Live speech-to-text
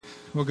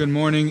Well, good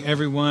morning,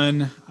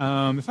 everyone.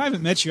 If I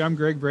haven't met you, I'm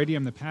Greg Brady.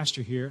 I'm the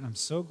pastor here, and I'm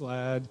so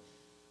glad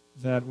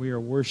that we are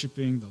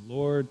worshiping the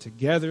Lord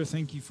together.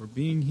 Thank you for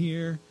being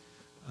here.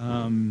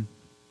 Where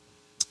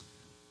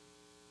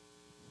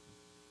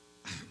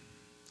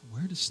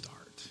to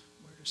start?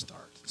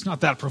 It's not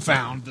that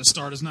profound. The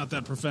start is not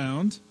that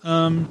profound.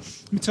 Let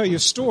me tell you a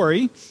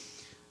story.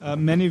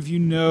 Many of you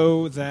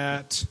know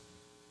that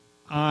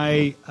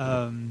I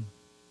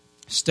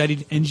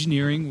studied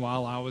engineering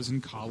while I was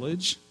in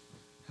college.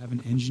 I have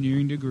an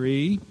engineering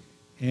degree,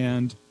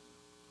 and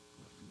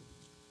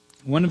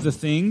one of the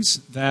things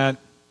that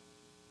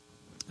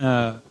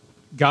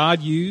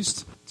God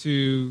used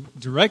to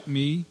direct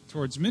me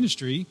towards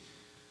ministry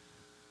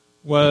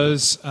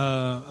was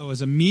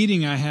a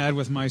meeting I had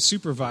with my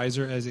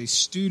supervisor as a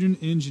student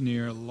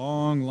engineer a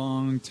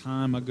long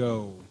time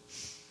ago.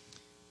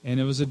 And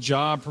it was a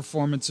job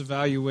performance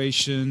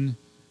evaluation.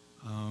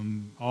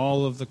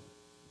 All of the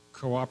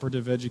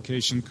cooperative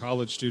education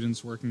college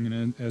students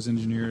working as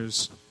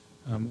engineers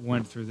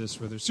went through this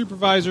with their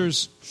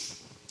supervisors.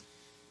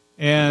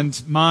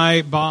 And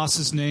my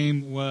boss's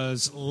name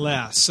was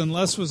Les. And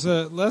Les was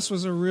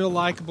a real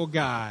likable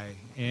guy.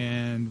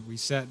 And we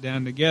sat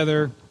down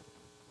together.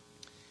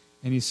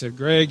 And he said,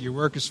 "Greg, your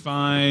work is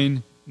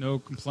fine. No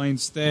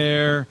complaints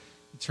there.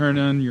 You turn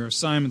in your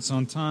assignments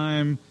on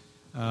time.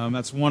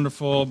 That's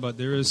wonderful. But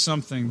there is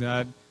something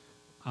that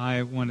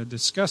I want to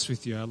discuss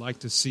with you. I'd like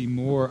to see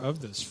more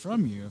of this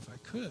from you if I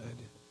could."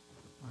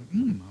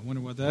 I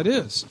wonder what that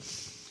is.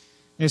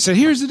 And he said,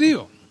 "Here's the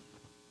deal.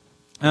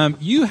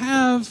 You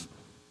have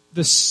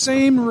the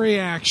same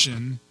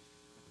reaction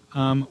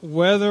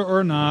whether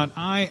or not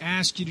I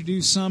ask you to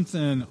do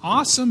something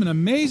awesome and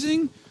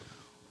amazing,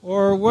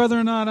 or whether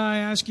or not I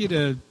ask you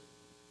to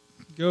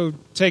go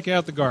take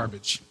out the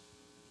garbage."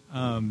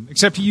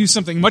 Except he used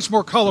something much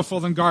more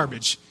colorful than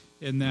garbage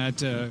in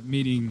that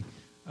meeting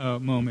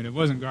moment. It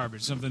wasn't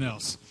garbage, something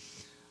else.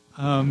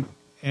 And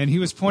he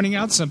was pointing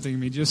out something to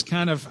me. Just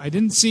kind of, I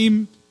didn't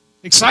seem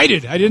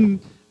excited. I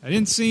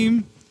didn't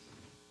seem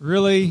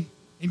really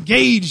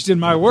engaged in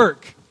my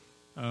work.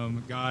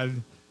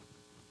 God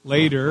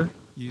later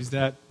used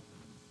that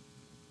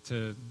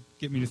to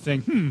get me to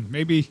think,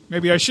 maybe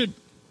I should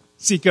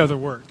seek other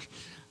work.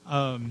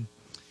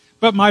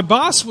 But my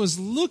boss was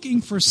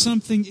looking for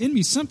something in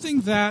me,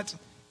 something that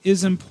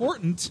is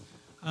important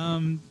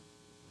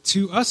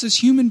to us as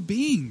human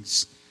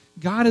beings.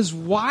 God has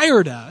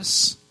wired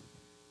us,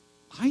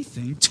 I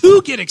think,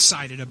 to get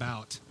excited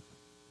about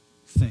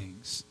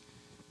things.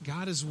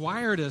 God has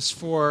wired us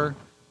for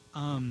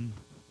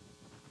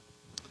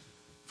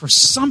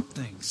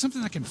something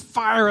that can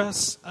fire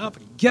us up,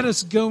 get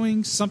us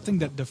going, something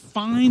that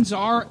defines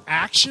our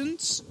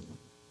actions.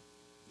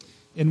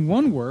 In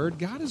one word,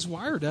 God has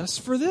wired us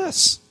for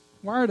this,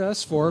 wired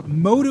us for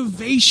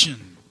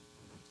motivation.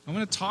 I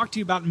want to talk to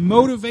you about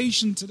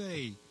motivation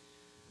today.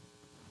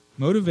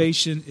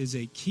 Motivation is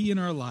a key in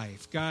our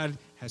life. God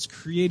has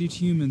created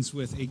humans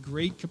with a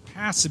great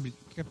capacity,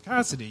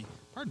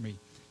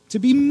 to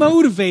be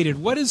motivated.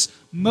 What is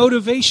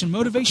motivation?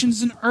 Motivation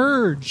is an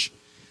urge.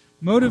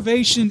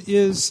 Motivation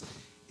is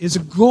a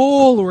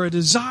goal or a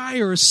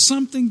desire or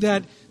something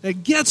that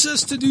gets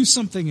us to do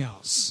something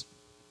else.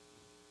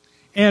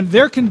 And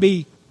there can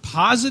be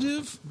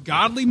positive,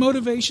 godly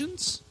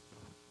motivations.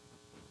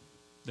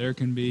 There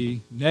can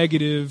be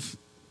negative,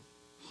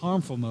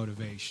 harmful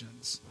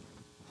motivations.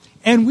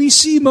 And we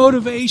see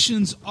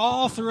motivations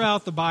all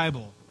throughout the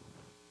Bible,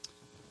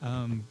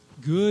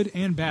 good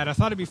and bad. I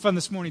thought it'd be fun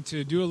this morning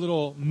to do a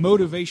little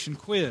motivation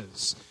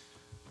quiz.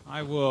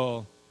 I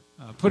will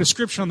put a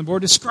scripture on the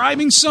board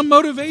describing some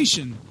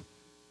motivation.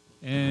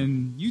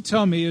 And you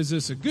tell me, is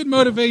this a good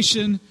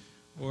motivation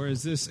or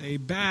is this a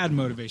bad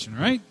motivation,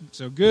 all right?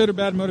 So good or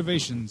bad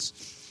motivations.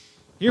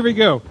 Here we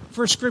go.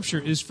 First scripture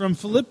is from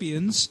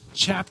Philippians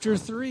chapter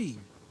 3.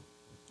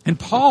 And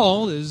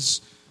Paul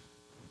is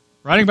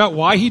writing about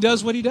why he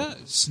does what he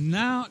does.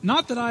 Now,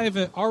 not that I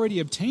have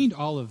already obtained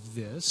all of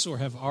this or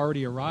have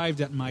already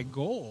arrived at my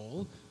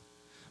goal,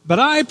 but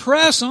I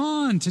press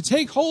on to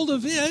take hold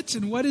of it.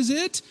 And what is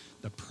it?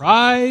 The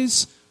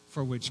prize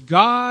for which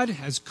God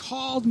has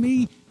called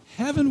me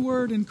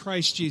heavenward in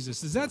Christ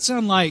Jesus. Does that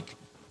sound like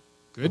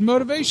good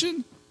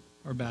motivation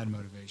or bad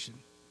motivation?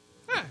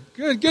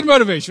 Good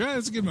motivation. Right?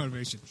 That's a good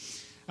motivation.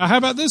 How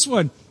about this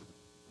one?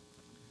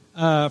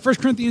 1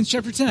 Corinthians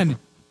chapter 10.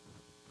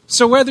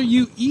 So whether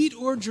you eat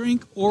or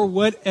drink or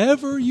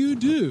whatever you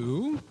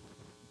do,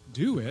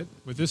 do it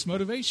with this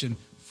motivation,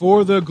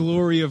 for the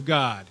glory of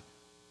God.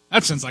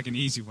 That sounds like an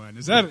easy one.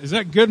 Is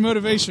that good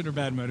motivation or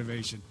bad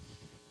motivation?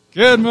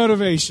 Good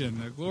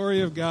motivation. The glory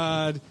of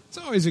God. It's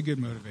always a good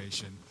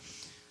motivation.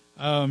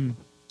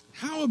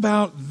 How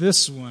about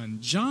this one?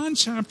 John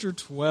chapter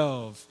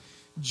 12.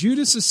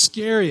 Judas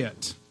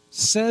Iscariot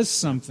says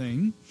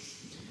something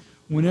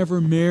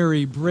whenever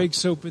Mary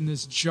breaks open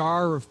this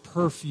jar of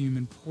perfume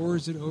and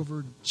pours it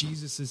over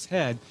Jesus'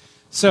 head.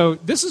 So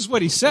this is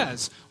what he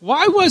says.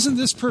 Why wasn't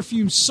this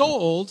perfume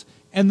sold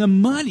and the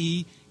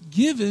money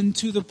given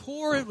to the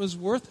poor? It was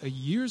worth a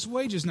year's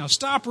wages. Now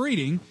stop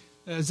reading.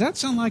 Does that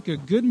sound like a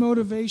good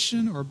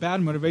motivation or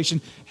bad motivation?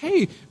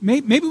 Hey,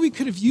 maybe we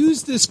could have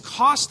used this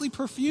costly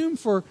perfume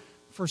for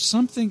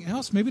something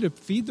else, maybe to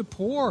feed the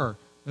poor.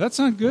 Does that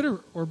sound good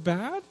or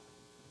bad?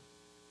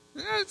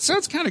 It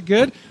sounds kind of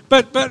good,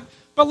 but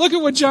look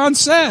at what John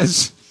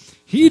says.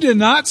 He did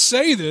not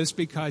say this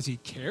because he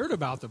cared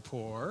about the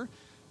poor,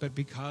 but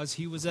because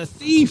he was a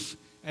thief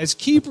as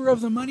keeper of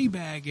the money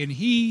bag, and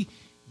he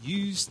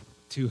used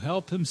to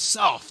help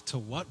himself to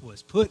what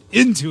was put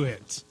into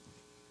it.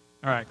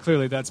 All right,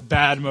 clearly that's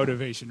bad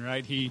motivation,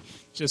 right? He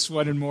just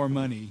wanted more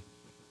money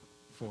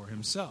for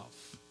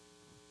himself.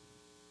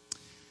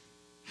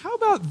 How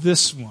about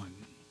this one?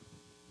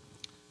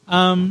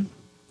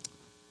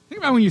 Think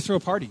about when you throw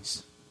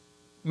parties,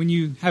 when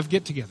you have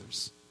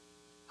get-togethers,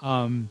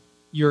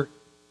 your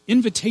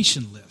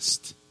invitation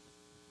list,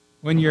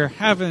 when you're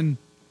having,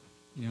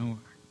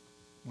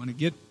 want to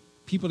get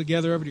people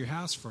together over to your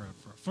house for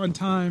a fun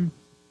time.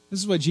 This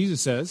is what Jesus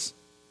says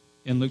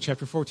in Luke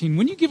chapter 14.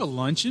 When you give a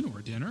luncheon or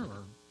a dinner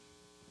or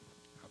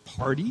a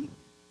party,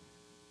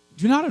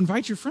 do not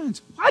invite your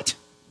friends. What?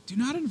 Do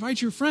not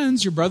invite your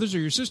friends, your brothers or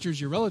your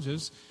sisters, your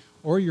relatives,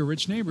 or your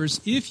rich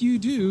neighbors. If you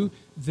do,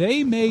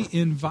 they may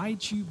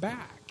invite you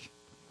back,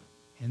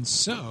 and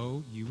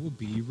so you will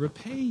be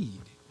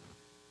repaid.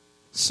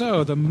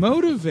 So the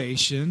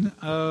motivation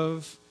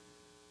of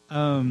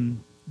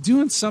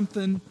doing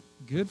something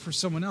good for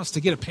someone else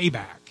to get a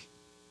payback,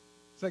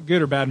 is that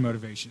good or bad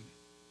motivation?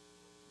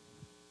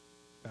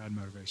 Bad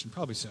motivation,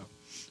 probably so.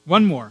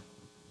 One more.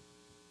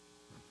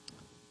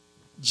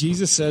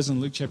 Jesus says in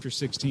Luke chapter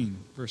 16,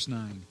 verse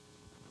 9,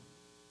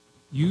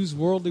 use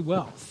worldly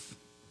wealth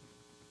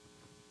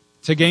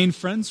to gain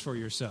friends for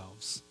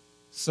yourselves,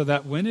 so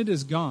that when it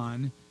is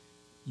gone,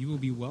 you will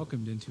be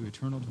welcomed into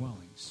eternal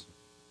dwellings.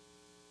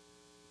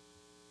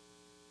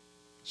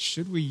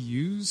 Should we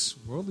use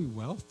worldly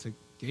wealth to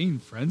gain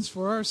friends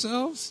for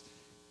ourselves?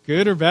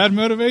 Good or bad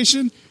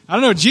motivation? I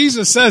don't know.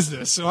 Jesus says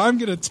this, so I'm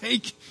going to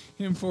take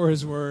him for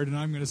his word, and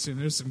I'm going to assume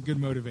there's some good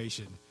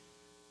motivation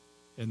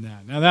in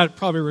that. Now, that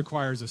probably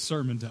requires a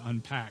sermon to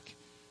unpack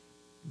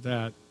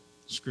that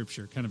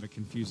scripture, kind of a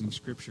confusing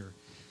scripture.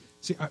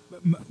 See,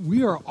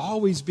 we are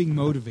always being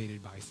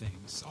motivated by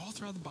things all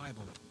throughout the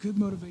Bible. Good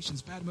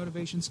motivations, bad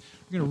motivations.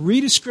 We're going to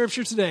read a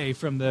scripture today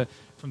from the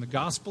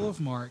Gospel of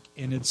Mark,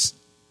 and it's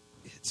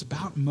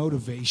about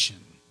motivation.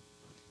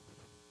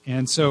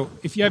 And so,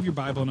 if you have your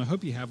Bible, and I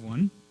hope you have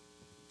one,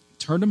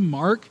 turn to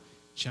Mark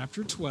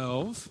chapter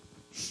 12.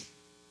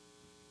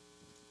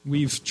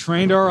 We've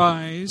trained our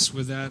eyes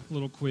with that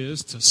little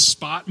quiz to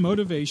spot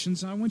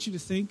motivations. I want you to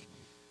think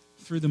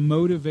through the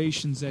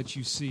motivations that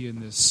you see in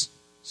this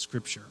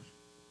scripture.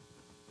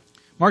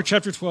 Mark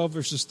chapter 12,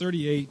 verses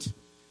 38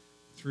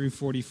 through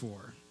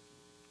 44.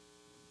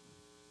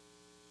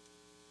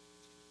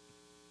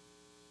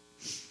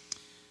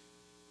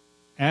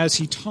 As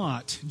he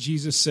taught,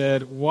 Jesus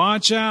said,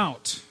 "Watch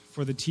out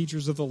for the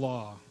teachers of the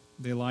law.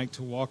 They like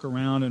to walk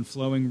around in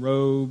flowing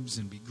robes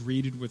and be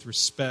greeted with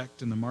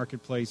respect in the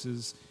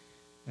marketplaces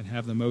and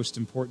have the most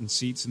important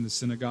seats in the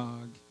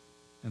synagogue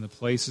and the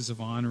places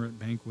of honor at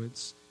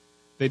banquets.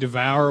 They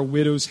devour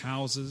widows'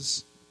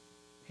 houses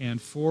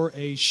and for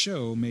a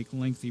show make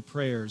lengthy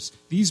prayers.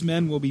 These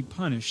men will be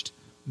punished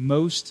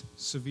most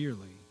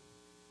severely."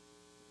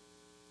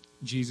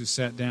 Jesus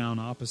sat down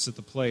opposite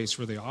the place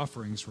where the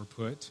offerings were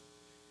put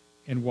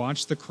and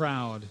watched the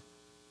crowd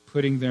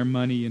putting their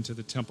money into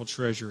the temple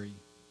treasury.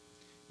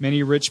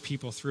 Many rich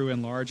people threw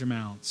in large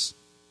amounts,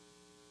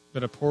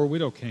 but a poor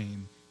widow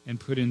came and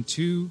put in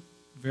 2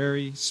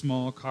 very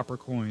small copper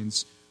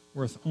coins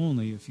worth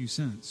only a few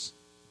cents.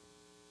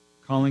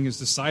 Calling his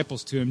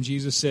disciples to him,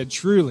 Jesus said,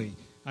 "Truly,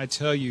 I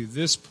tell you,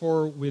 this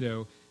poor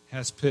widow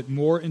has put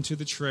more into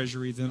the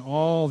treasury than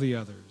all the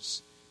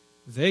others.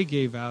 They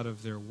gave out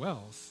of their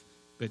wealth,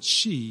 but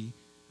she,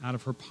 out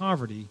of her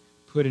poverty,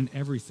 put in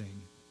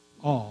everything,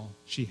 all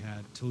she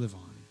had to live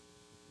on."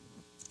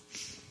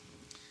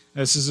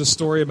 This is a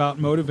story about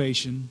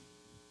motivation.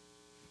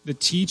 The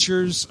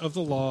teachers of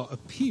the law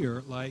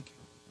appear like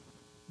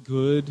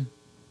good,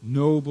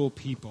 noble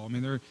people. I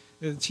mean, they're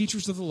the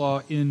teachers of the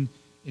law in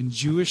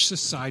Jewish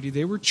society.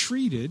 They were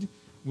treated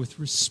with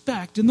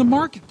respect in the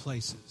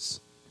marketplaces,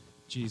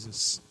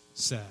 Jesus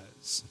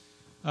says.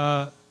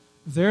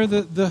 They're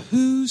the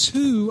who's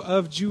who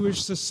of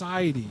Jewish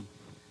society.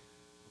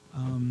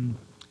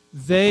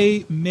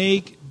 They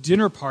make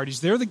dinner parties.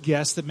 They're the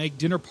guests that make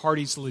dinner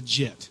parties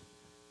legit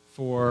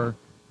for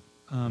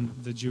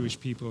the Jewish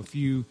people. If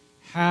you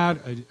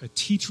had a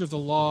teacher of the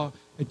law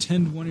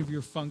attend one of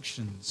your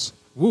functions,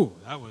 woo,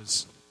 that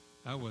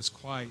was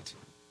quite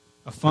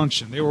a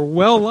function. They were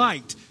well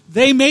liked.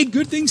 They made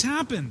good things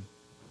happen.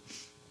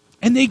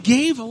 And they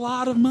gave a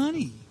lot of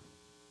money.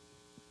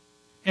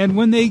 And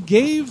when they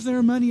gave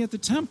their money at the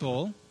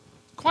temple,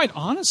 quite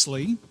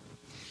honestly,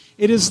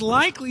 it is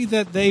likely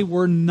that they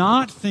were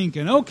not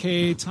thinking,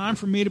 okay, time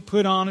for me to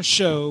put on a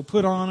show,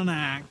 put on an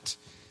act,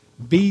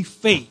 be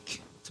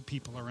fake to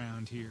people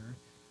around here.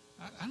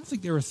 I don't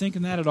think they were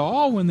thinking that at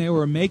all when they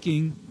were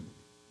making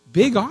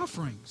big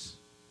offerings.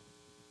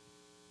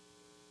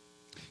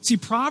 See,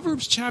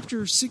 Proverbs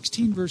chapter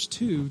 16, verse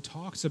 2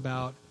 talks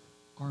about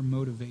our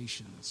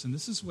motivations. And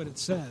this is what it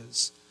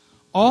says.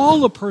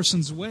 All a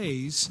person's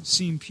ways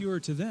seem pure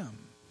to them.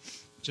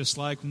 Just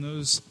like when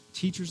those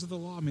teachers of the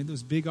law made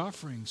those big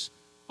offerings.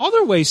 All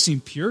their ways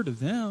seem pure to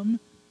them,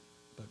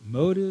 but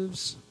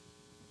motives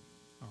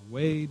are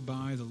weighed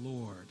by the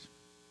Lord.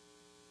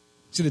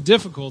 See, the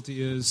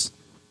difficulty is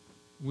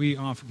we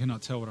often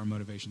cannot tell what our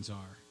motivations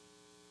are.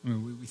 I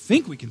mean, we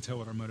think we can tell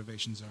what our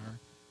motivations are,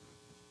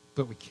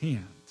 but we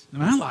can't.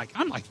 And I'm like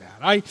that.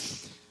 I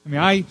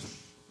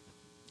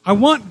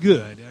want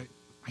good.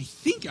 I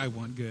think I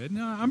want good.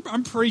 No,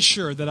 I'm pretty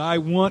sure that I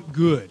want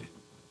good.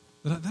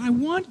 That I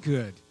want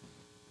good.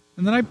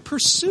 And that I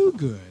pursue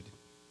good.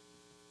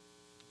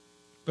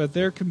 But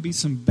there can be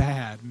some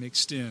bad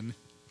mixed in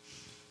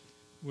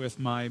with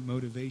my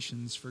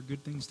motivations for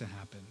good things to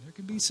happen. There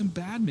can be some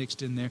bad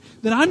mixed in there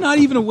that I'm not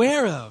even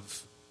aware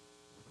of.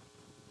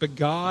 But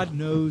God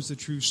knows the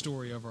true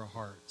story of our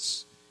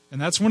hearts. And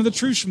that's one of the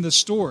truths from this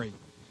story.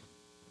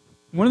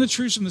 One of the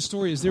truths from the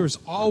story is there is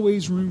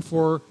always room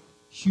for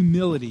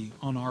humility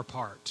on our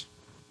part.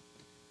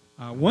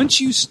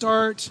 Once you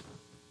start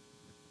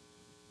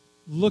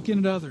looking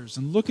at others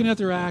and looking at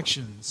their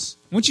actions,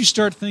 once you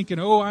start thinking,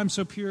 oh, I'm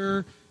so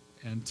pure,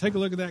 and take a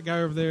look at that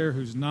guy over there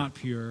who's not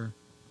pure,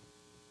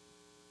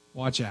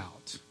 watch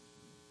out.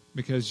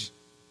 Because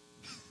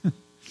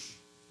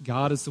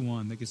God is the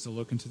one that gets to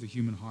look into the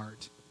human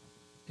heart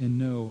and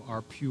know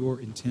our pure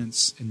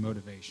intents and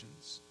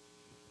motivations.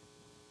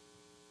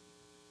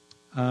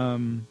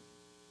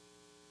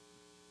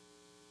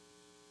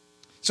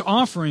 So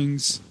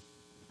offerings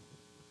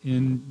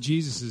in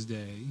Jesus'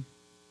 day,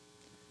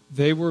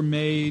 they were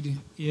made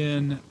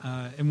in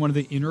one of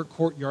the inner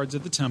courtyards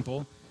of the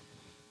temple.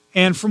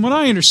 And from what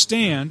I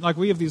understand, like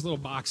we have these little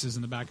boxes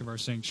in the back of our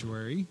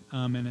sanctuary,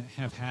 and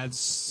have had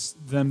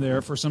them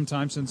there for some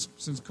time since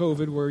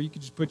COVID, where you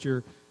could just put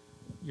your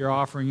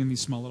offering in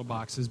these small little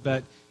boxes.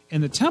 But in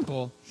the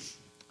temple,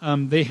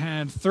 they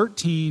had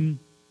 13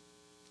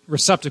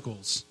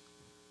 receptacles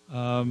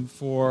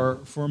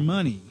for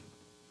money.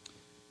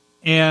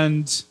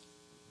 And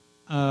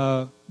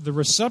the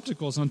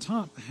receptacles on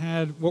top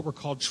had what were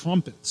called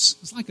trumpets.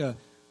 It's like a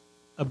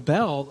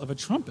bell of a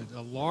trumpet,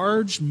 a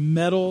large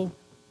metal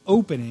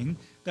opening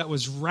that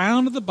was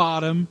round at the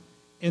bottom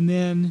and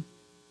then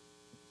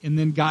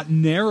got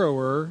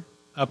narrower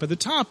up at the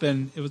top.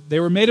 And they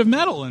were made of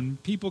metal,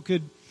 and people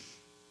could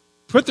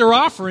put their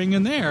offering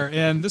in there.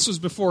 And this was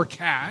before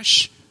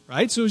cash,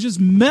 right? So it was just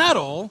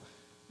metal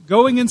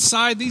going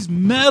inside these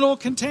metal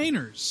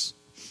containers.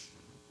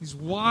 These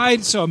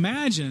wide, so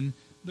imagine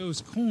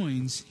those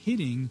coins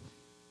hitting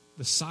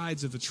the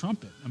sides of the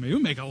trumpet. I mean, it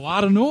would make a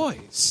lot of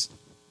noise.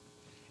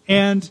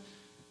 And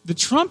the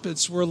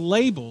trumpets were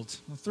labeled,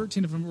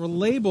 13 of them were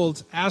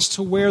labeled as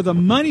to where the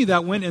money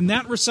that went in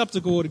that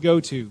receptacle would go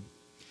to.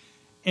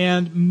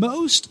 And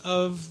most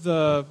of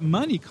the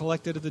money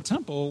collected at the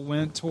temple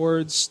went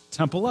towards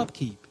temple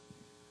upkeep,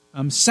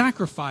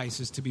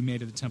 sacrifices to be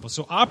made at the temple.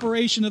 So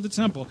operation of the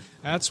temple,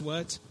 that's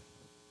what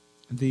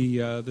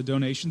the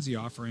donations, the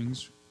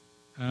offerings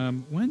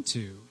went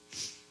to.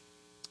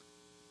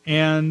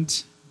 And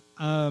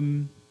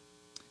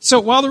so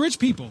while the rich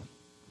people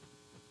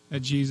that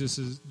Jesus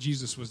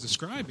was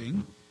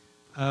describing,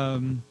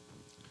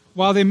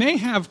 while they may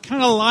have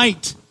kind of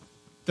liked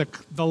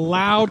the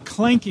loud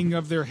clanking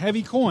of their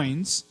heavy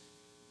coins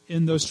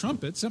in those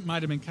trumpets, that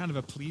might have been kind of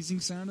a pleasing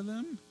sound to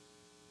them.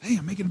 Hey,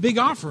 I'm making a big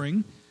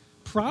offering.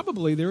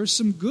 Probably there is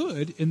some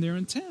good in their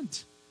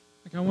intent.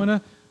 Like I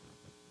want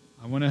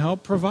to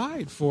help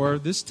provide for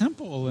this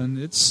temple and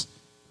its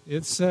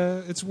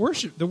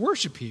worship, the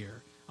worship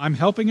here. I'm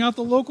helping out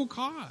the local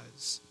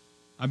cause.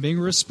 I'm being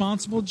a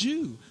responsible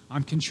Jew.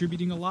 I'm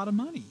contributing a lot of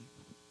money.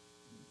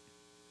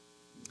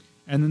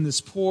 And then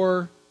this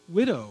poor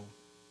widow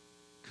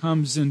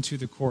comes into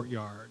the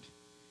courtyard,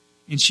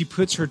 and she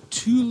puts her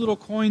 2 little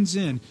coins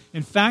in.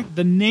 In fact,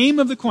 the name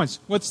of the coins,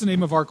 what's the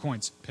name of our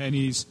coins?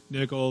 Pennies,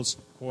 nickels,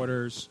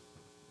 quarters,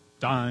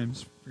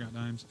 dimes. Forgot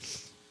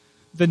dimes.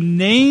 The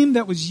name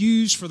that was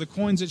used for the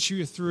coins that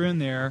she threw in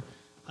there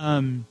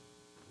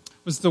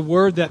was the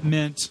word that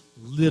meant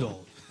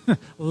little,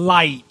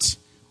 light,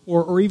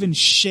 or even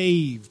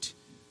shaved.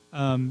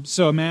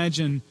 So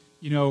imagine,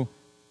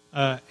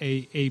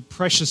 a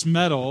precious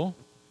metal,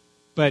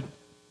 but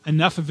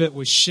enough of it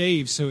was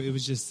shaved, so it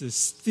was just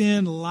this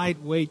thin,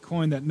 lightweight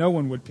coin that no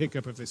one would pick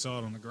up if they saw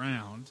it on the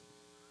ground.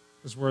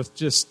 It was worth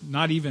just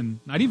not even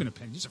a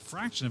penny, just a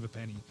fraction of a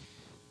penny.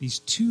 These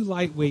 2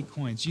 lightweight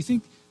coins. Do you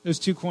think those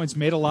 2 coins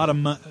made a lot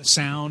of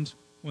sound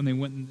when they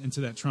went into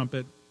that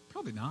trumpet?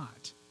 Probably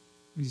not.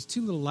 These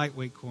 2 little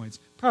lightweight coins.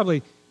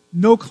 Probably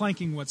no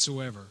clanking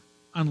whatsoever,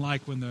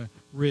 unlike when the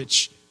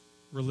rich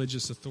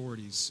religious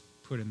authorities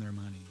put in their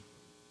money.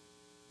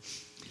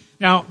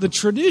 Now, the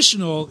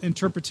traditional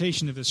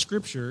interpretation of the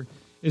scripture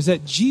is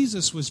that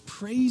Jesus was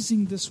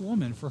praising this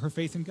woman for her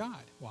faith in God.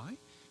 Why?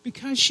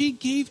 Because she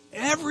gave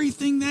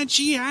everything that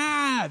she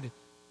had.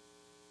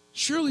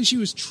 Surely she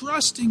was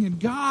trusting in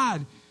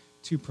God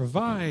to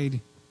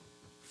provide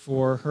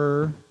for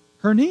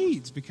her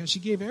needs because she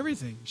gave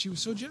everything. She was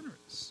so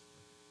generous.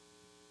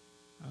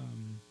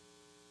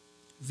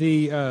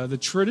 The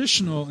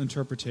traditional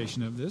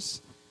interpretation of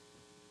this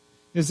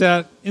is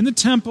that in the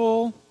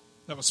temple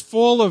that was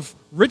full of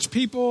rich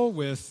people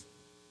with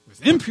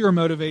impure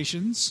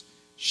motivations,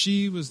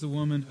 she was the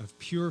woman of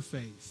pure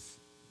faith.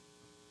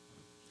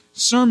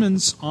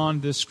 Sermons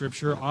on this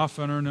scripture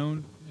often are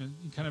known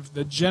kind of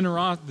the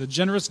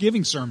generous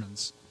giving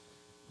sermons.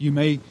 You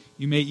may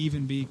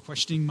even be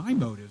questioning my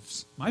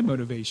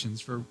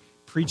motivations for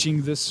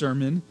preaching this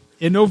sermon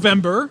in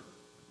November,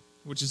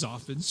 which is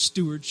often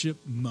Stewardship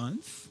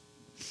Month.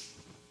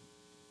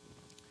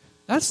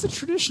 That's the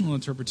traditional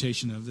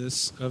interpretation of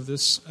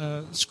this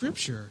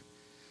scripture.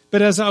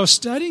 But as I was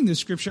studying this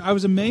scripture, I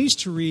was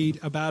amazed to read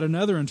about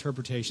another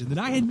interpretation that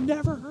I had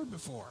never heard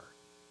before.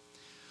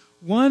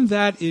 One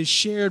that is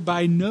shared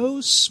by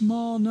no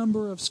small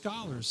number of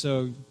scholars.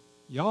 So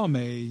y'all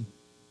may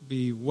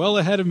be well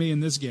ahead of me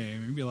in this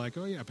game and be like,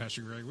 oh yeah,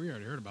 Pastor Greg, we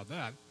already heard about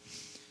that.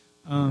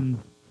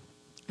 And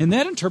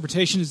that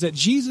interpretation is that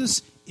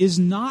Jesus is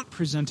not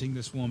presenting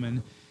this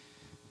woman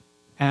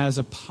as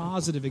a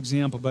positive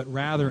example, but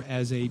rather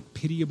as a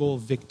pitiable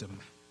victim.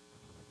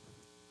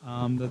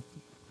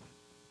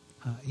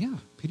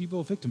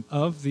 Pitiable victim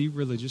of the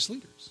religious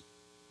leaders.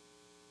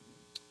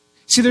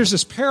 See, there's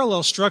this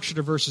parallel structure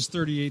to verses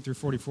 38 through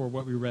 44,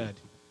 what we read.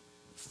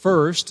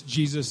 First,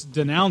 Jesus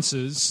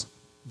denounces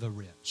the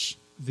rich,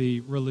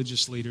 the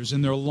religious leaders,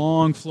 in their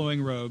long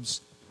flowing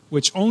robes,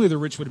 which only the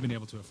rich would have been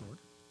able to afford.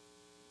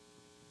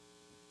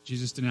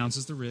 Jesus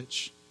denounces the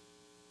rich,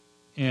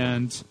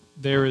 and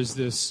there is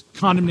this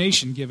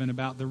condemnation given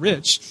about the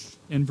rich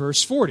in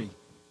verse 40.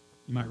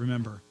 You might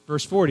remember.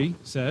 Verse 40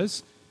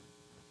 says,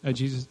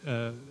 Jesus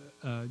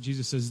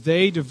says,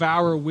 they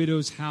devour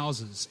widows'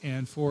 houses,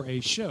 and for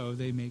a show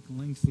they make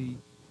lengthy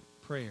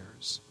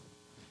prayers.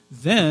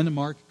 Then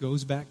Mark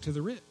goes back to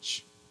the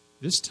rich.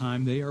 This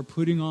time they are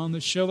putting on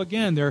the show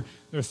again. They're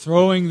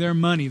throwing their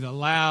money, the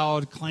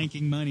loud,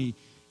 clanking money,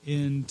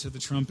 into the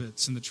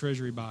trumpets and the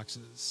treasury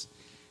boxes.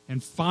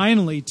 And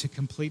finally, to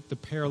complete the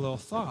parallel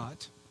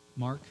thought,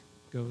 Mark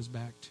goes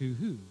back to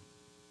who?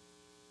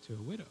 To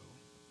a widow.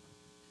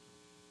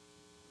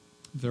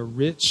 The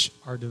rich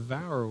are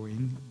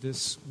devouring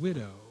this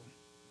widow.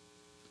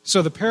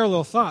 So the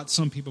parallel thought,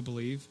 some people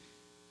believe,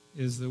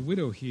 is the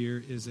widow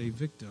here is a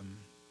victim.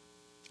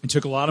 It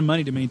took a lot of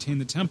money to maintain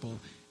the temple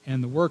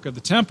and the work of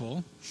the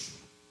temple,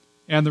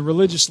 and the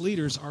religious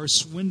leaders are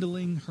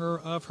swindling her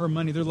of her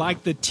money. They're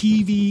like the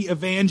TV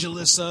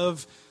evangelists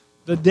of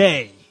the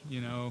day. You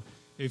know,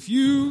 if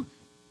you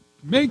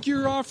make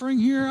your offering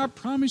here, I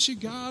promise you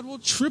God will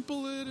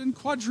triple it and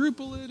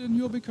quadruple it and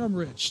you'll become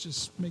rich.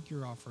 Just make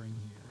your offering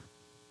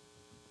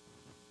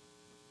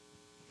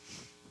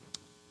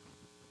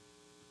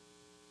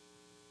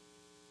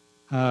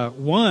here.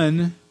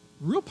 One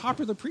real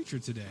popular preacher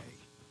today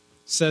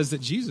says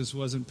that Jesus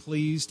wasn't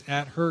pleased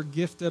at her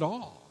gift at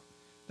all.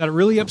 That it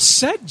really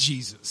upset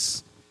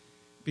Jesus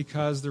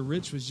because the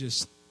rich was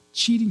just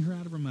cheating her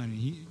out of her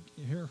money.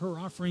 Her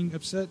offering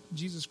upset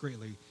Jesus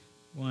greatly,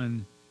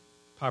 one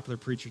popular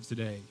preacher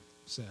today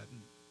said.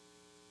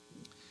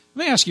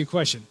 Let me ask you a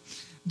question.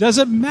 Does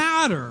it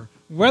matter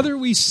whether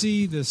we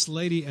see this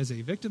lady as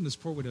a victim, this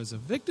poor widow as a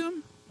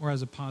victim, or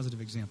as a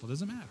positive example?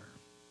 Does it matter?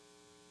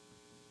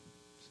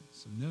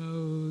 Some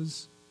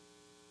no's.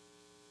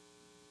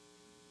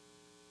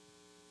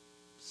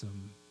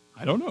 Some,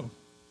 I don't know.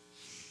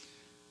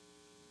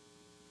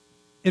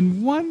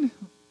 In one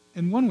way,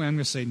 I'm going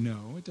to say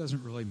no, it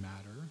doesn't really matter.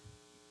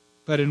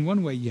 But in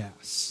one way,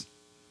 yes.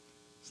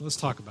 So let's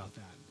talk about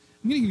that.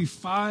 I'm going to give you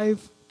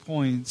 5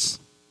 points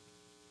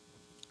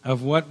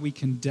of what we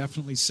can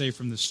definitely say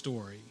from the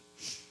story.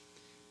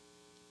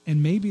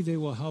 And maybe they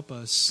will help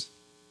us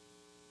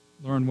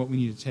learn what we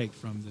need to take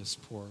from this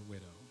poor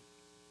widow.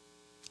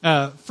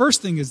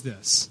 First thing is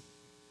this.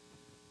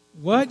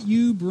 What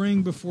you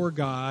bring before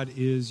God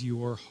is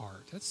your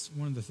heart. That's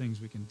one of the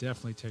things we can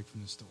definitely take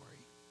from the story.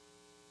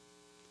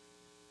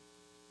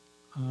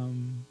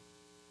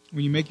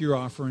 When you make your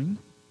offering,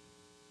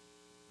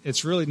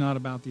 it's really not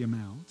about the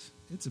amount.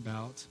 It's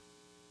about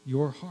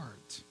your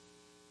heart.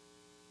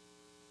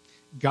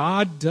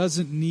 God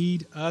doesn't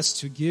need us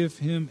to give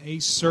him a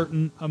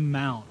certain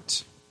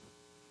amount.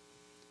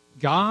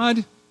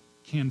 God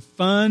can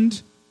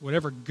fund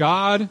whatever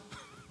God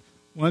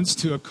wants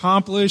to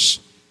accomplish,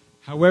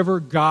 however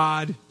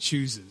God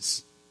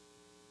chooses.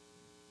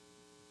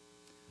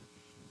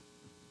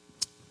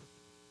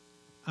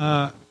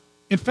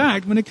 In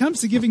fact, when it comes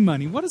to giving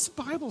money, what does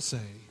the Bible say?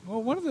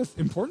 Well, one of the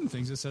important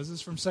things it says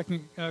is from 2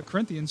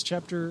 Corinthians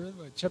chapter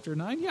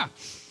 9. Yeah.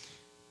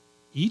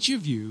 Each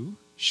of you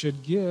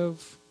should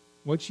give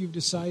what you've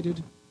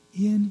decided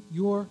in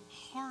your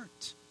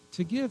heart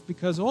to give,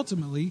 because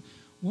ultimately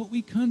what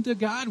we come to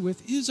God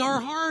with is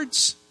our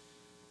hearts.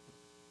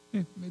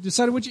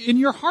 Decided what in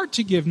your heart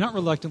to give, not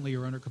reluctantly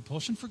or under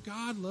compulsion, for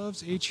God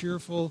loves a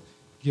cheerful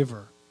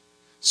giver.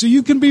 So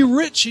you can be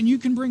rich and you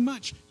can bring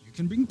much. You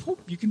can be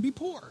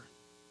poor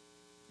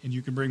and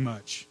you can bring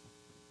much.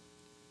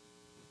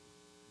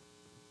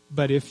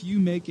 But if you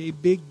make a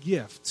big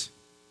gift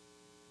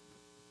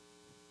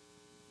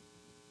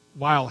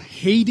while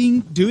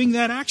hating doing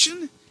that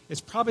action,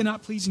 it's probably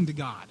not pleasing to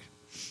God.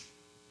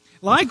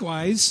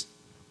 Likewise,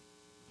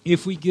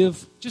 if we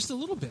give just a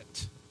little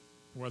bit,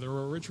 whether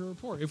we're rich or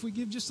poor, if we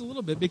give just a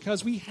little bit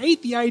because we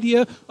hate the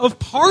idea of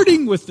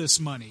parting with this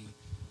money,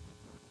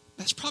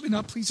 that's probably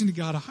not pleasing to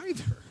God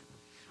either.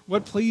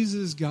 What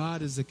pleases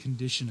God is the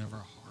condition of our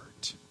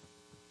heart.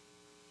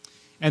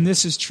 And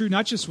this is true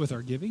not just with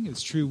our giving,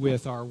 it's true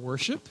with our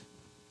worship.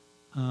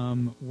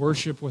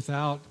 Worship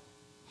without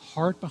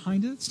heart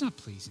behind it, it's not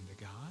pleasing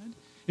to God.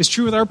 It's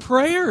true with our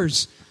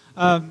prayers.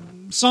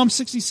 Psalm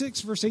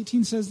 66, verse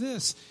 18 says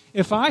this,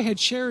 "If I had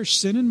cherished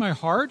sin in my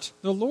heart,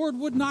 the Lord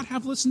would not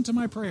have listened to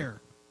my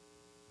prayer."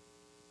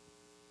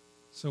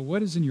 So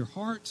what is in your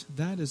heart?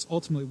 That is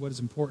ultimately what is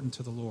important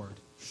to the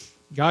Lord.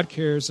 God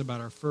cares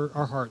about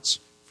our hearts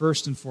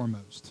first and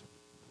foremost.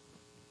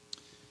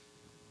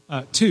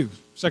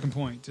 Second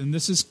point, and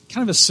this is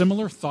kind of a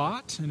similar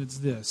thought, and it's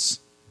this.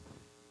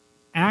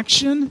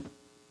 Action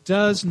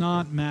does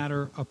not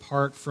matter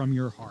apart from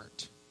your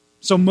heart.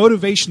 So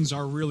motivations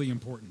are really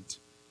important.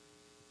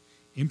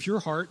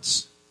 Impure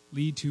hearts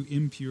lead to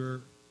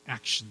impure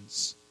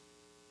actions,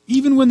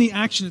 even when the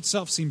action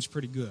itself seems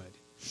pretty good.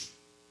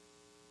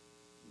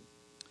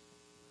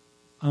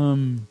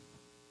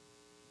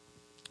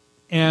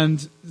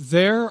 And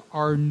there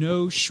are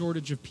no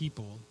shortage of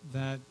people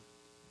that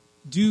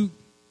do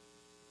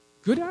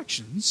good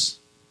actions,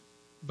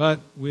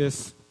 but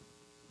with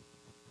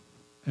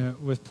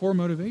poor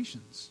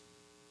motivations.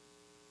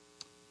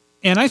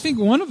 And I think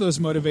one of those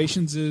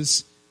motivations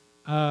is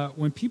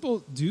when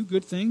people do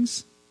good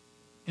things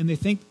and they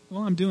think,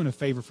 well, I'm doing a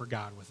favor for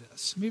God with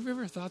this. Have you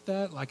ever thought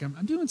that? Like,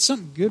 I'm doing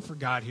something good for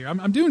God here.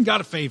 I'm doing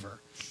God a favor.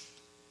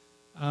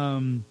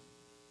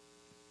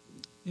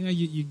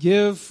 You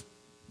give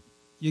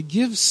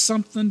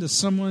something to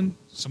someone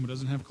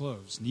doesn't have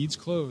clothes, needs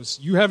clothes.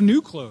 You have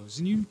new clothes,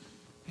 and you,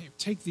 hey,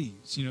 take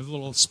these. The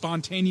little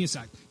spontaneous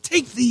act.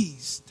 Take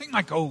these. Take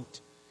my coat.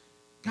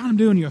 God, I'm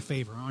doing you a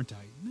favor, aren't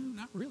I? No,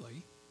 not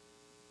really.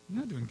 You're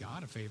not doing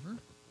God a favor.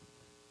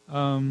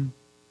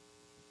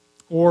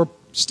 Or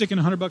sticking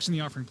 $100 in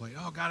the offering plate.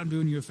 Oh, God, I'm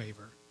doing you a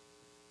favor.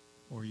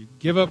 Or you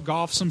give up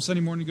golf some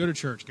Sunday morning to go to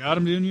church. God,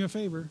 I'm doing you a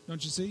favor.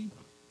 Don't you see?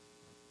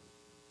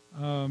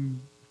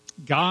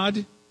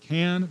 God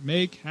can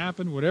make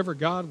happen whatever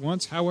God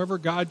wants, however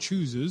God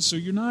chooses. So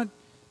you're not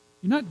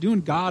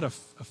doing God a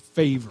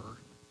favor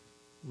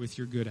with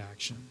your good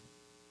action.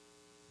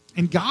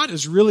 And God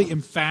is really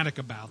emphatic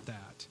about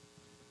that.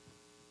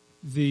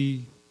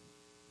 The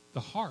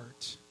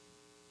heart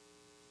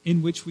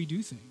in which we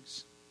do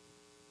things.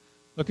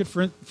 Look at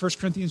 1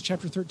 Corinthians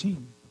chapter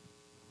 13,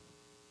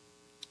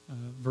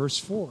 verse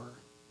 4.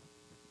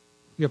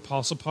 The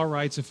Apostle Paul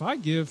writes, "If I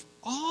give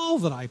all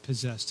that I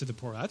possess to the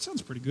poor," that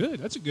sounds pretty good.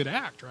 That's a good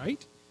act,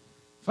 right?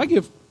 If I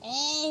give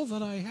all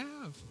that I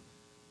have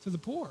to the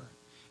poor,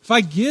 if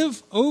I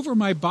give over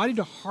my body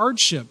to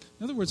hardship,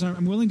 in other words,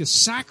 I'm willing to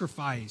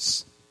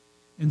sacrifice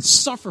and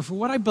suffer for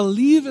what I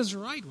believe is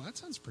right, well, that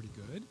sounds pretty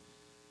good.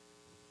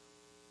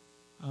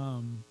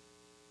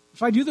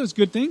 If I do those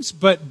good things,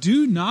 but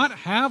do not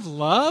have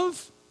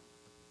love,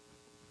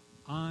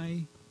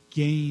 I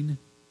gain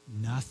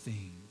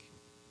nothing.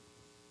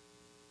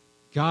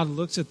 God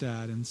looks at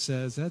that and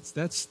says,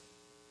 that's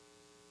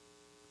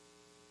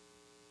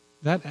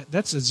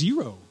a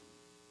zero.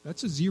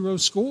 That's a zero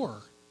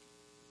score.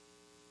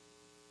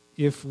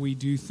 If we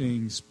do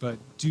things but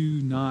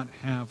do not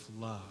have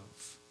love.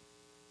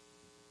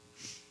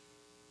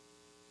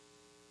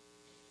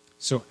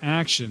 So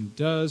action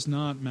does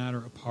not matter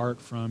apart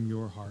from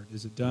your heart.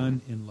 Is it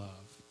done in love?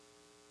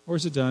 Or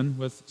is it done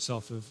with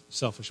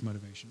selfish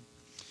motivation?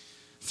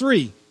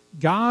 3,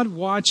 God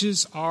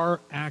watches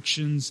our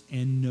actions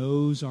and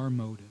knows our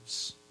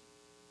motives.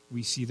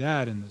 We see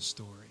that in this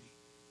story.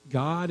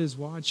 God is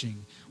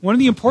watching. One of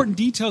the important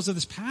details of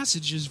this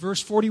passage is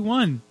verse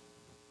 41.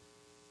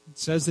 It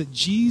says that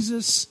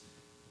Jesus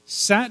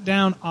sat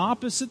down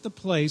opposite the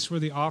place where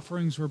the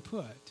offerings were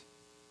put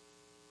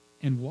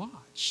and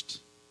watched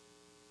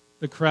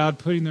the crowd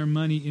putting their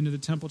money into the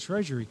temple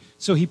treasury.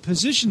 So he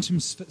positioned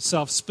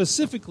himself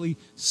specifically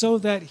so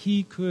that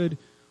he could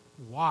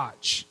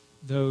watch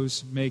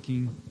those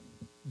making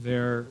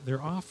their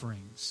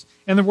offerings.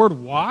 And the word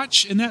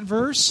watch in that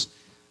verse,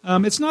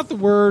 it's not the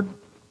word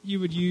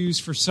you would use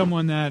for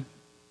someone that,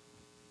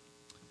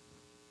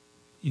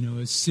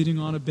 is sitting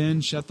on a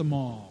bench at the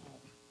mall.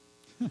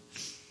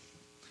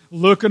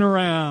 Looking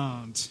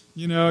around.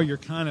 You're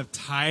kind of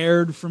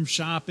tired from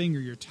shopping, or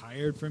you're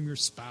tired from your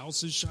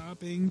spouse's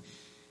shopping.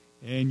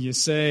 And you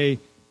say,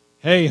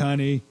 "Hey,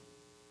 honey,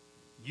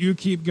 you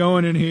keep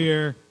going in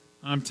here.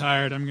 I'm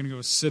tired. I'm going to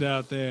go sit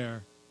out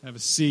there, have a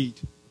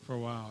seat for a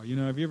while."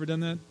 Have you ever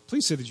done that?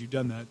 Please say that you've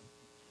done that,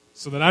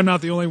 so that I'm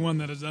not the only one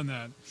that has done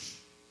that.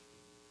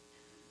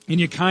 And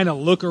you kind of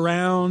look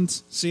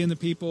around, seeing the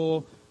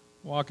people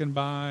walking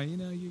by.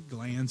 You're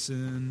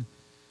glancing.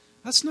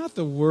 That's not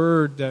the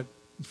word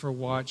for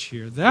watch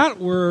here. That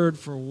word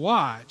for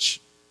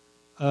watch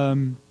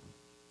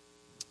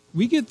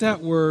We get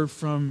that word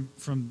from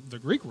the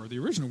Greek word, the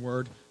original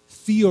word,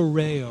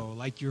 theoreo,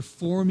 like you're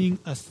forming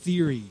a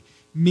theory.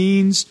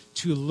 Means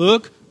to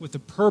look with the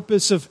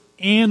purpose of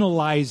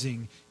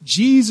analyzing.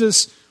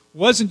 Jesus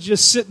wasn't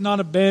just sitting on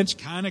a bench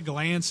kind of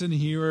glancing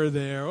here or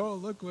there. Oh,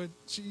 look what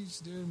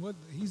she's doing, what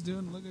he's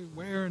doing, look at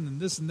wearing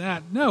and this and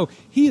that. No,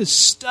 he is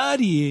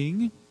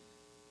studying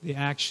the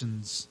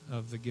actions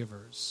of the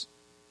givers.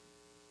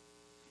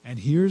 And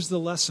here's the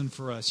lesson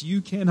for us.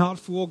 You cannot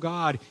fool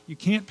God. You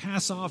can't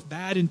pass off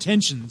bad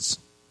intentions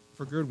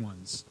for good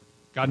ones.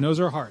 God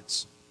knows our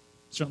hearts,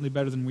 certainly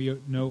better than we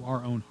know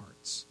our own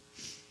hearts.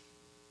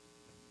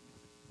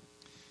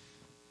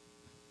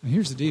 Now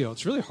here's the deal.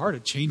 It's really hard to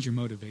change your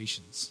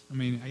motivations. I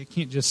mean, I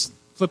can't just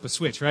flip a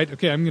switch, right?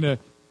 Okay, I'm gonna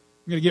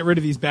get rid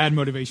of these bad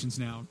motivations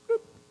now.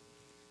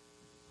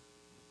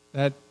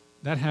 That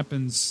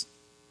happens.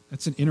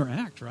 That's an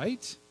interact,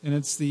 right? And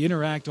it's the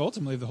interact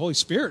ultimately of the Holy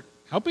Spirit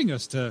helping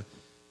us to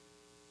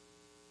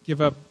give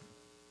up,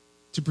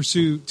 to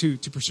pursue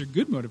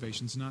good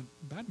motivations, not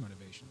bad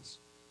motivations.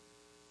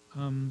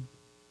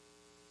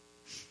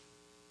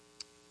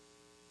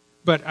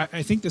 But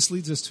I think this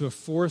leads us to a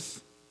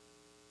fourth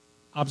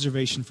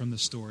observation from the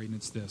story, and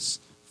it's this: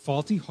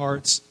 faulty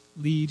hearts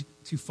lead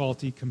to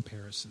faulty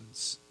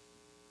comparisons.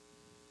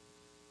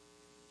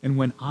 And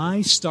when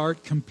I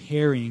start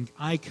comparing,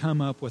 I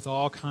come up with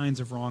all kinds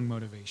of wrong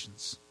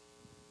motivations.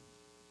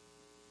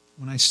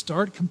 When I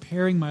start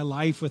comparing my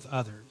life with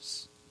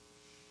others,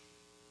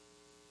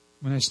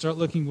 when I start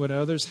looking what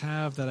others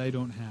have that I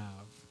don't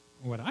have,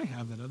 or what I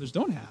have that others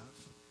don't have,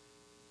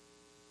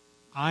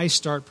 I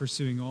start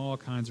pursuing all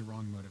kinds of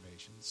wrong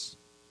motivations.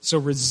 So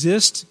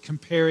resist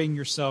comparing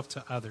yourself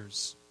to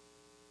others.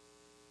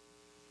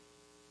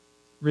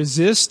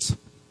 Resist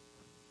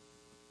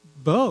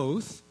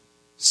both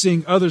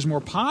seeing others more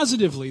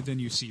positively than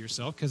you see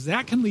yourself, because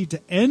that can lead to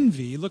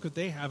envy. Look what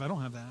they have, I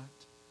don't have that.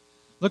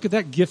 Look at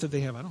that gift that they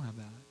have, I don't have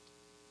that.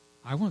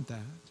 I want that.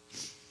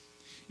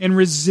 And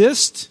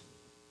resist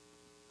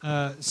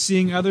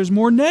seeing others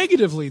more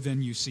negatively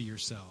than you see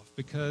yourself,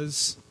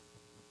 because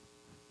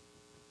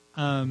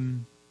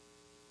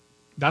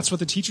that's what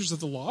the teachers of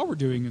the law were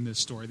doing in this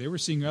story. They were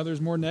seeing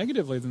others more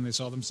negatively than they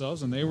saw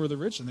themselves, and they were the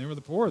rich, and they were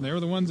the poor, and they were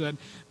the ones that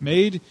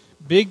made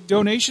big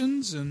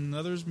donations, and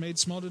others made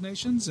small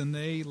donations, and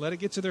they let it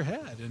get to their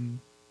head, and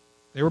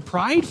they were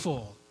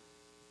prideful.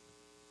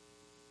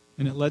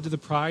 And it led to the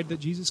pride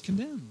that Jesus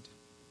condemned.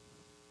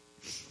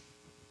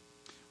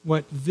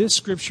 What this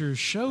scripture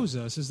shows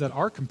us is that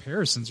our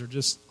comparisons are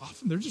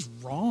they're just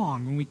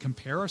wrong. When we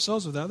compare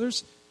ourselves with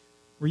others,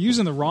 we're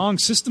using the wrong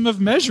system of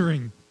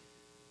measuring.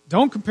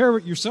 Don't compare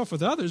yourself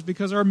with others,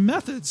 because our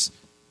methods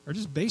are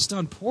just based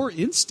on poor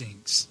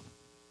instincts.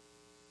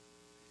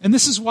 And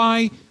this is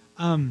why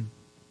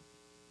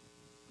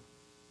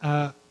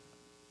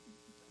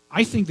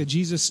I think that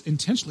Jesus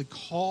intentionally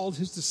called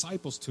his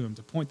disciples to him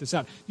to point this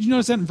out. Did you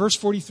notice that in verse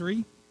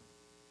 43?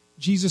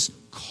 Jesus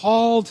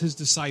called his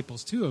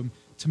disciples to him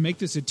to make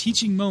this a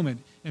teaching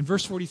moment. And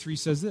verse 43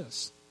 says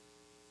this.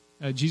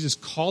 Jesus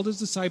called his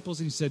disciples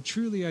and he said,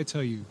 "Truly I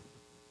tell you,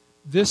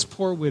 this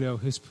poor widow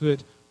has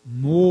put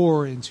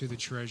more into the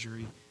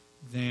treasury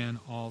than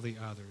all the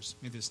others."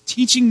 In this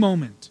teaching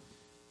moment,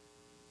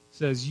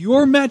 says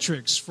your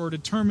metrics for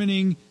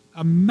determining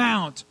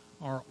amount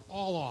are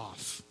all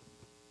off.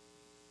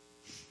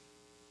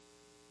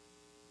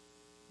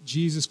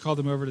 Jesus called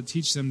them over to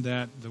teach them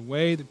that the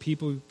way that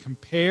people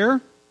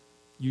compare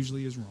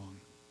usually is wrong.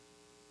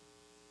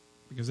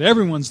 Because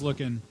everyone's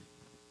looking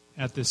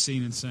at this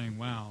scene and saying,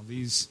 wow,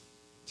 these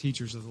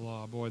teachers of the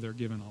law, boy, they're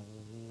giving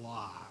a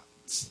lot.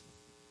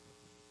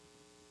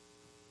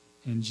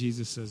 And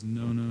Jesus says,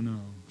 no,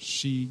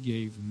 she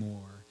gave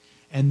more.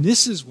 And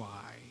this is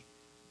why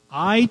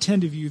I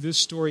tend to view this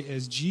story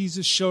as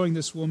Jesus showing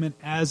this woman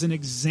as an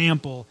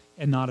example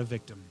and not a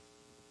victim.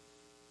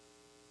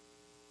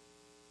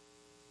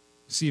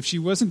 See, if she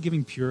wasn't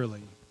giving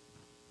purely,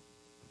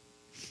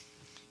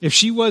 if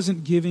she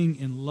wasn't giving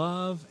in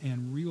love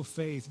and real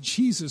faith,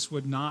 Jesus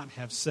would not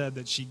have said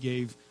that she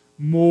gave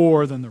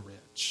more than the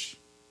rich.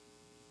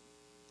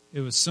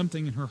 It was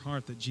something in her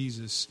heart that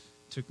Jesus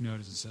took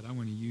notice and said, I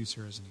want to use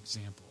her as an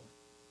example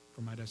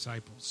for my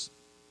disciples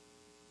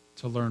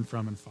to learn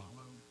from and follow.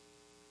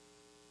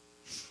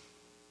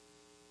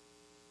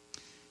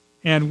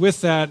 And with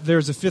that,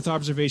 there's a fifth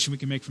observation we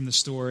can make from the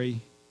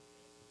story.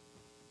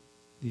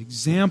 The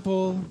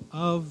example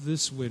of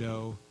this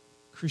widow,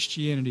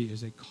 Christianity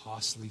is a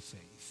costly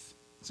faith.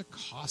 It's a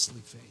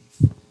costly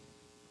faith.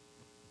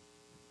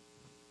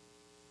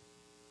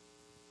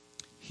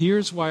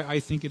 Here's why I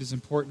think it is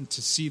important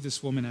to see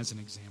this woman as an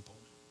example.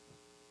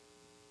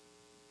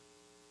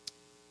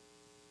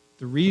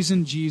 The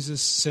reason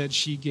Jesus said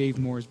she gave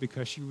more is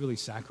because she really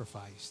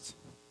sacrificed.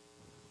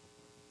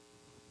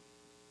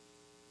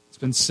 It's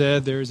been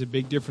said there is a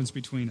big difference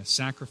between a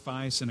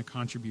sacrifice and a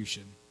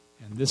contribution.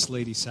 And this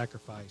lady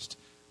sacrificed,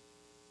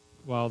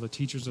 while the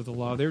teachers of the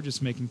law, they were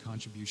just making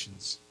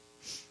contributions.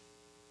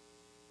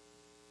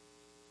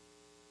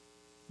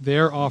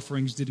 Their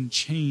offerings didn't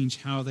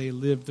change how they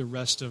lived the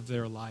rest of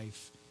their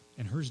life.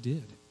 and hers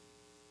did.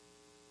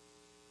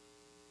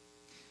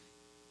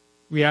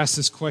 We asked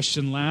this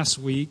question last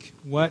week: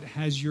 what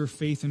has your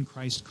faith in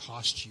Christ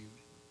cost you?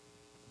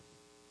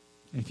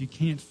 And if you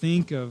can't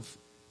think of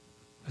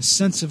a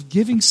sense of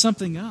giving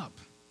something up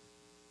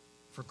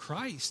for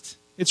Christ,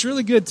 it's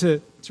really good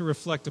to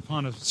reflect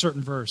upon a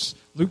certain verse.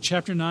 Luke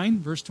chapter 9,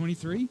 verse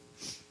 23.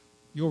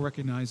 You'll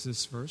recognize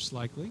this verse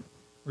likely,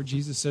 where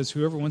Jesus says,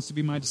 whoever wants to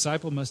be my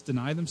disciple must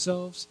deny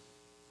themselves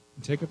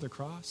and take up their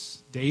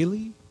cross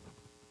daily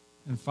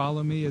and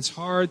follow me. It's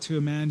hard to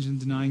imagine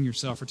denying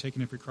yourself or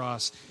taking up your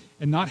cross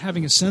and not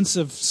having a sense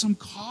of some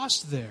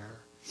cost there.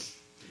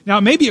 Now,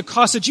 it may be a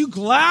cost that you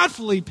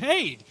gladly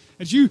paid,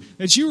 that you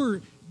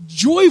were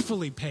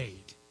joyfully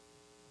paid.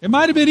 It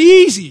might have been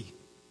easy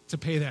to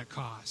pay that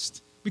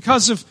cost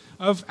because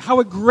of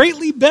how it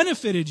greatly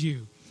benefited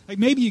you. Like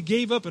maybe you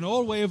gave up an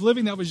old way of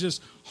living that was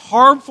just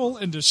harmful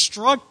and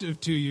destructive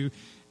to you,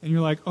 and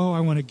you're like, oh, I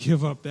want to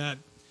give up that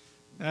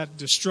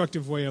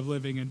destructive way of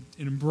living and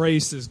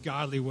embrace this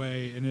godly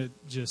way, and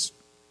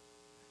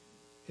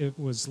it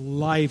was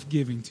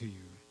life-giving to you.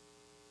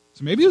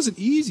 So maybe it was an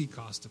easy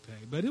cost to pay,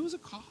 but it was a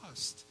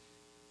cost.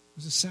 It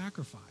was a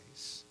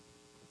sacrifice.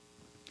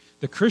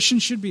 The Christian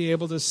should be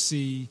able to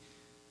see,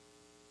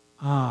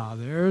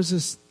 there was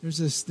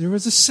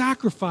a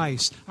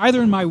sacrifice,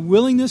 either in my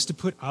willingness to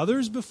put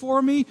others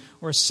before me,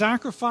 or a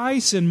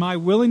sacrifice in my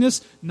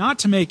willingness not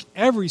to make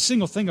every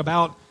single thing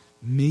about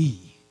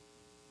me.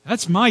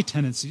 That's my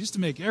tendency, just to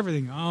make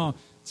everything,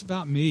 it's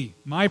about me,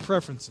 my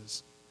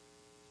preferences.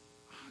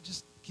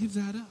 Just give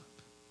that up.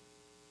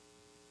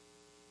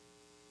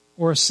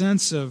 Or a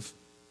sense of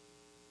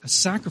a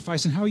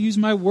sacrifice in how I use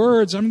my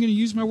words. I'm going to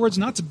use my words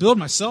not to build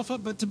myself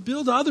up, but to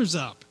build others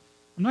up.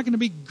 I'm not going to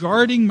be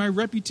guarding my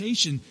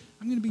reputation.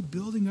 I'm going to be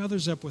building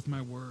others up with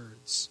my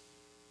words.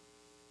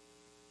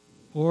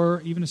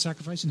 Or even a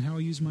sacrifice in how I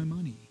use my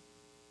money,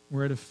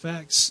 where it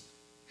affects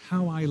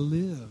how I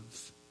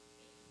live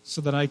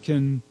so that I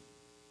can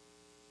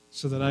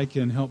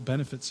help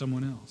benefit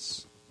someone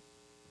else.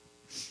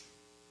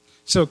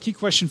 So, key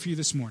question for you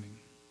this morning.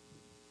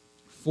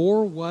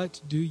 For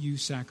what do you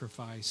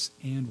sacrifice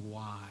and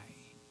why?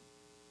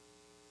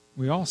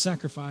 We all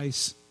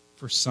sacrifice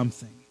for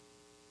something.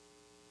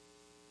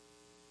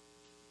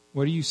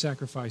 What are you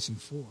sacrificing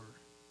for?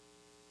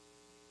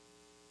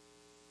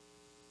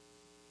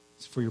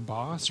 Is it for your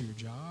boss or your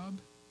job?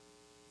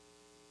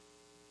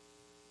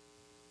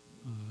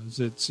 Is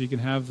it so you can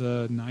have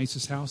the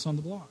nicest house on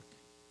the block?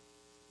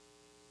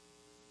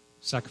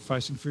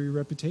 Sacrificing for your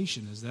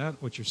reputation, is that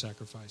what you're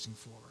sacrificing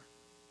for?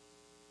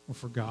 Or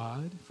for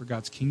God, for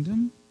God's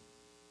kingdom?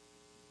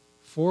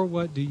 For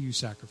what do you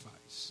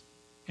sacrifice?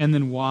 And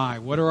then why?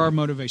 What are our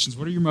motivations?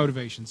 What are your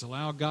motivations?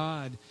 Allow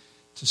God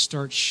to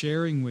start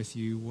sharing with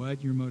you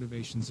what your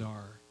motivations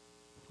are.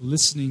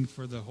 Listening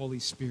for the Holy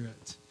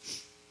Spirit.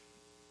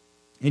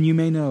 And you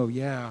may know,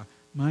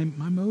 my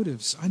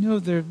motives, I know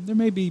they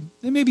may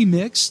be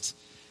mixed,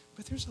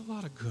 but there's a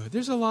lot of good.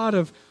 There's a lot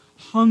of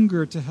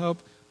hunger to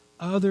help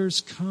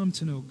others come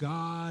to know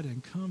God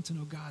and come to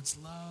know God's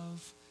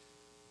love.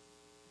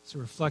 So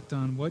reflect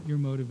on what your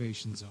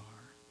motivations are.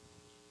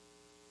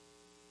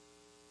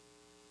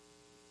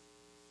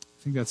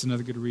 I think that's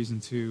another good reason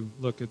to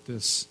look at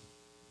this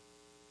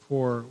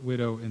poor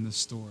widow in the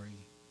story.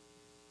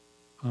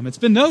 It's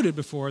been noted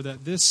before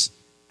that this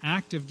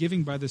act of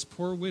giving by this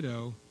poor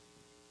widow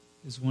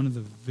is one of the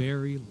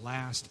very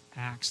last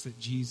acts that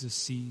Jesus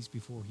sees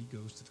before he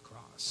goes to the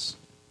cross.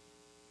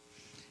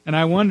 And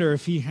I wonder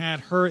if he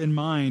had her in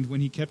mind when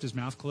he kept his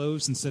mouth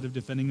closed instead of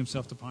defending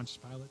himself to Pontius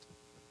Pilate.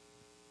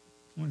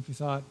 I wonder if he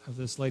thought of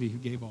this lady who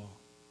gave all.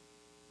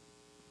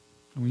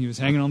 And when he was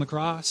hanging on the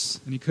cross,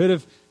 and he could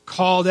have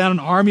called down an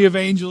army of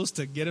angels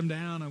to get him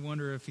down, I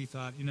wonder if he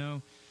thought,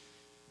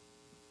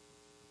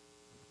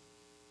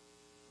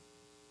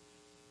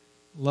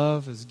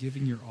 love is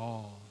giving your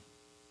all.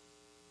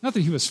 Not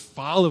that he was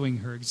following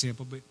her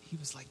example, but he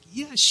was like,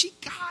 yeah, she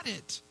got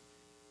it.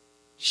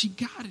 She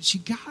got it. She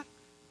got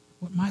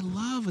what my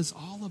love is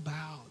all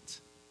about.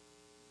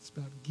 It's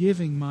about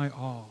giving my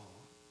all.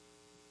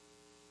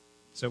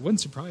 So it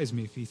wouldn't surprise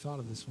me if he thought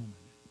of this woman.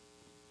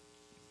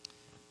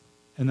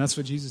 And that's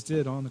what Jesus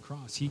did on the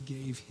cross. He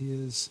gave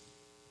his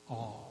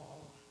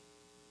all.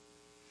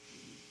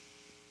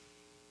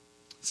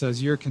 So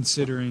as you're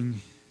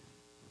considering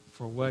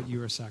for what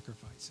you are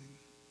sacrificing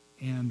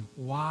and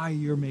why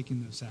you're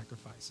making those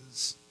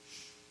sacrifices,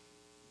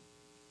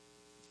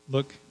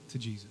 look to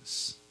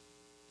Jesus.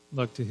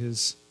 Look to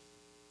his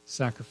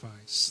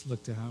sacrifice.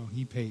 Look to how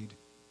he paid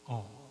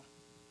all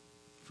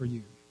for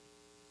you.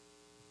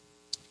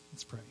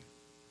 Let's pray.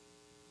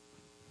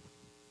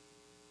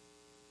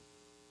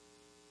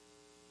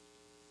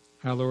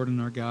 Our Lord and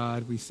our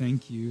God, we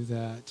thank you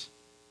that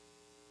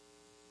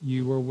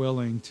you were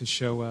willing to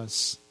show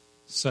us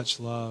such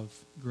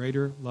love.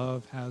 Greater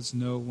love has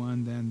no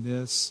one than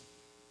this,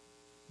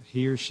 that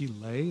he or she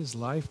lay his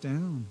life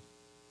down.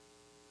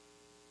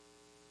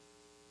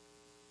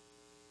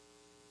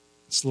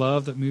 It's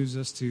love that moves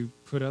us to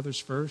put others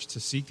first,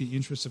 to seek the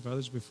interests of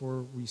others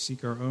before we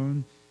seek our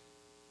own.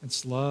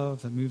 It's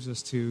love that moves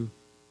us to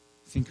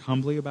think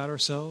humbly about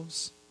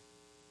ourselves,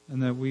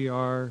 and that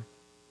we're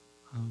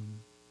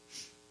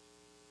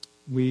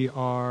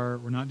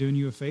not doing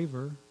you a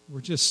favor.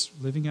 We're just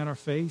living out our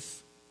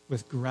faith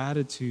with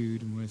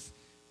gratitude and with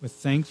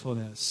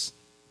thankfulness.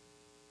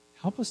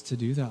 Help us to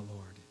do that,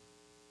 Lord.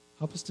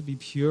 Help us to be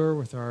pure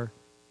with our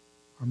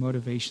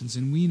motivations.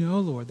 And we know,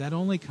 Lord, that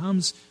only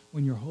comes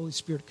when your Holy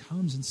Spirit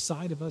comes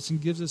inside of us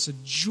and gives us a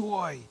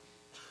joy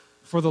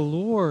for the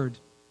Lord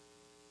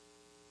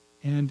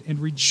and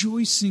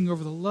rejoicing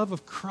over the love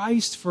of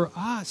Christ for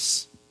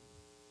us,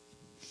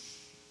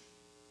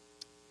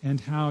 and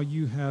how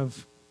you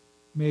have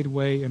made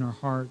way in our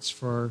hearts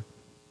for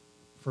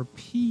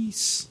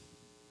peace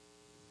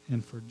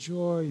and for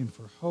joy and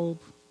for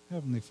hope.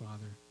 Heavenly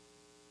Father,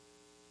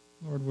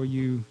 Lord, will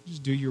you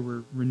just do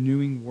your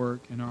renewing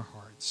work in our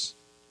hearts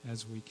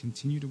as we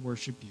continue to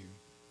worship you.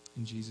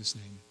 In Jesus'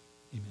 name,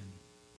 amen.